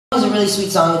a really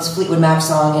sweet song. It's a Fleetwood Mac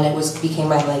song, and it became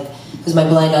my it was my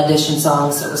blind audition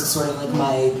song, so it was sort of like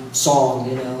my song,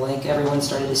 you know, like everyone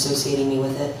started associating me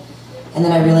with it. And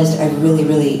then I realized I really,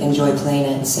 really enjoy playing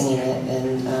it and singing it,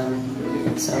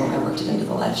 and so I worked it into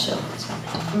the live show. So.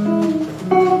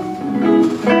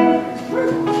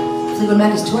 Fleetwood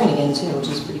Mac is touring again too, which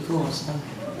is pretty cool. So.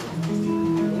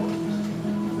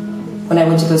 When I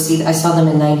went to go see, I saw them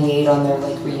in '98 on their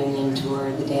reunion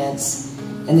tour, The Dance,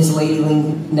 and this lady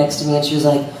leaned next to me and she was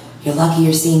like, "You're lucky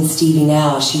you're seeing Stevie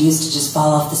now. She used to just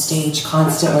fall off the stage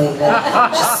constantly,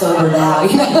 but she's sober now."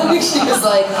 You know, she was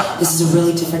like, "This is a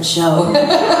really different show."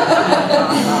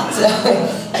 So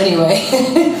anyway,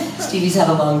 Stevie's had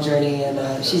a long journey,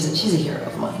 and she's a hero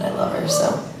of mine. I love her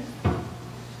so.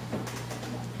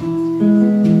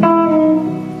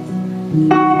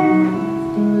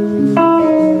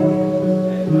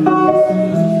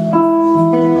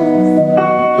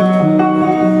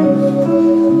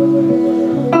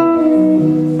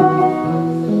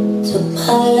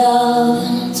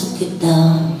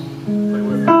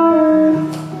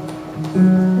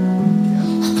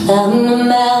 Climbed the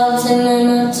mountain and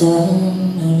I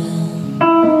turned around,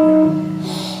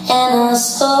 and I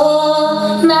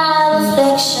saw my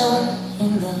reflection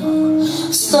in the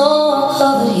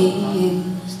snow-covered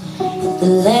hills. But the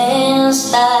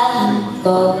landslide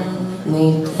brought me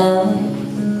down.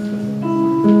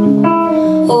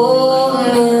 Oh,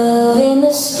 mirror in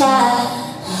the sky,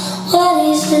 what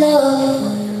is love?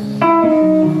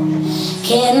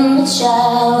 Can the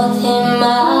child within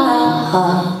my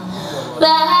heart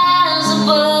rise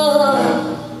above?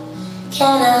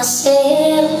 Can I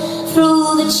sail through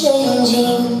the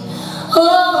changing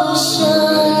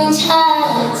ocean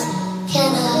tides?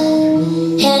 Can I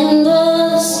handle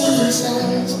the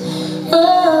seasons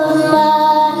of my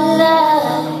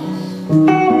life?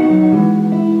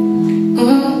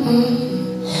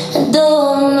 I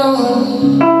don't know.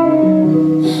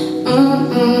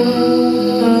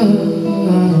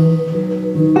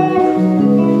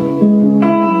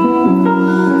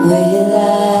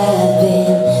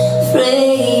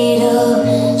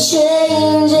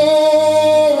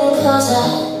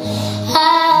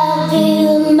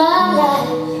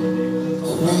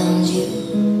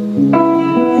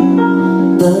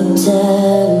 But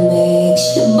time makes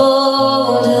you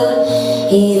bolder.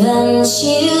 Even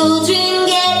children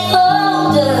get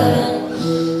older.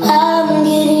 I'm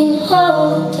getting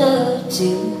older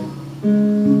too.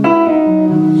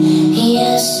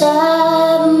 Yes,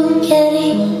 I'm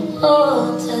getting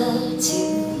older too.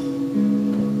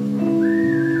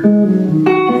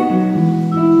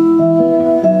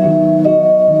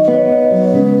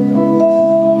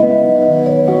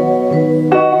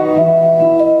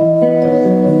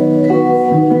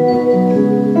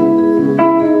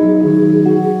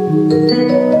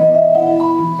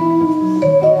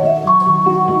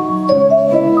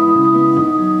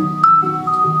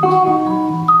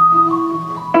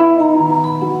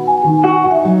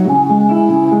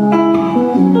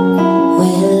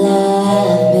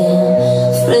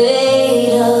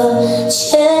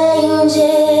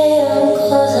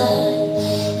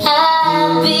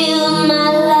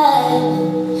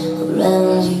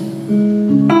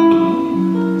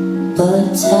 But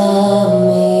time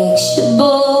makes you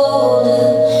bolder.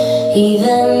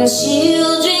 Even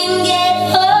children get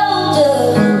older.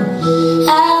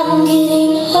 I'm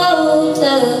getting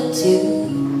older too.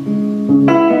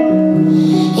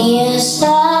 Yes,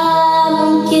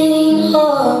 I'm getting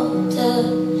older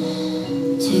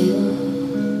too.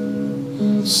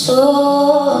 So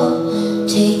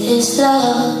take this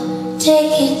love,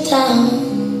 take it down.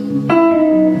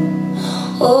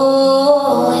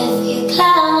 Oh, if you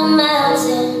climb a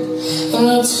mountain and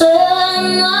you turn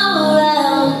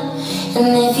around, and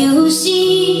if you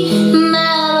see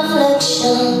my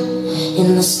reflection in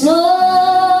the snow-covered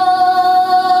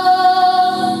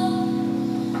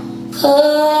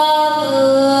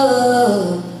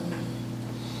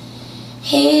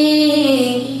hills,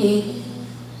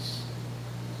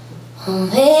 oh,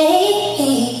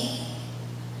 maybe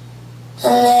the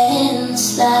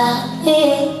landslide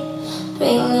will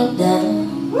bring me down.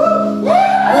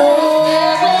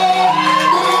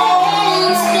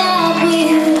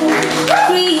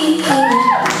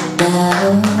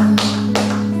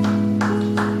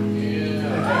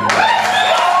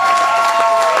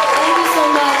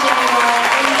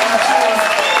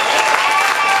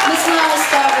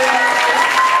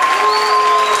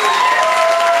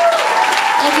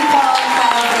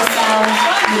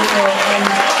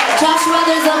 Joshua,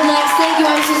 up next. Thank you.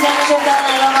 I'm Suzanna Choffel.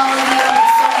 I love all of you.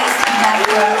 It's so nice to be back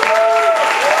here.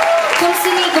 Come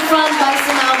see me at the front, buy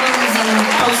some albums and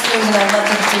posters, and I'd love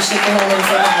to shake your hand and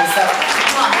say hi. So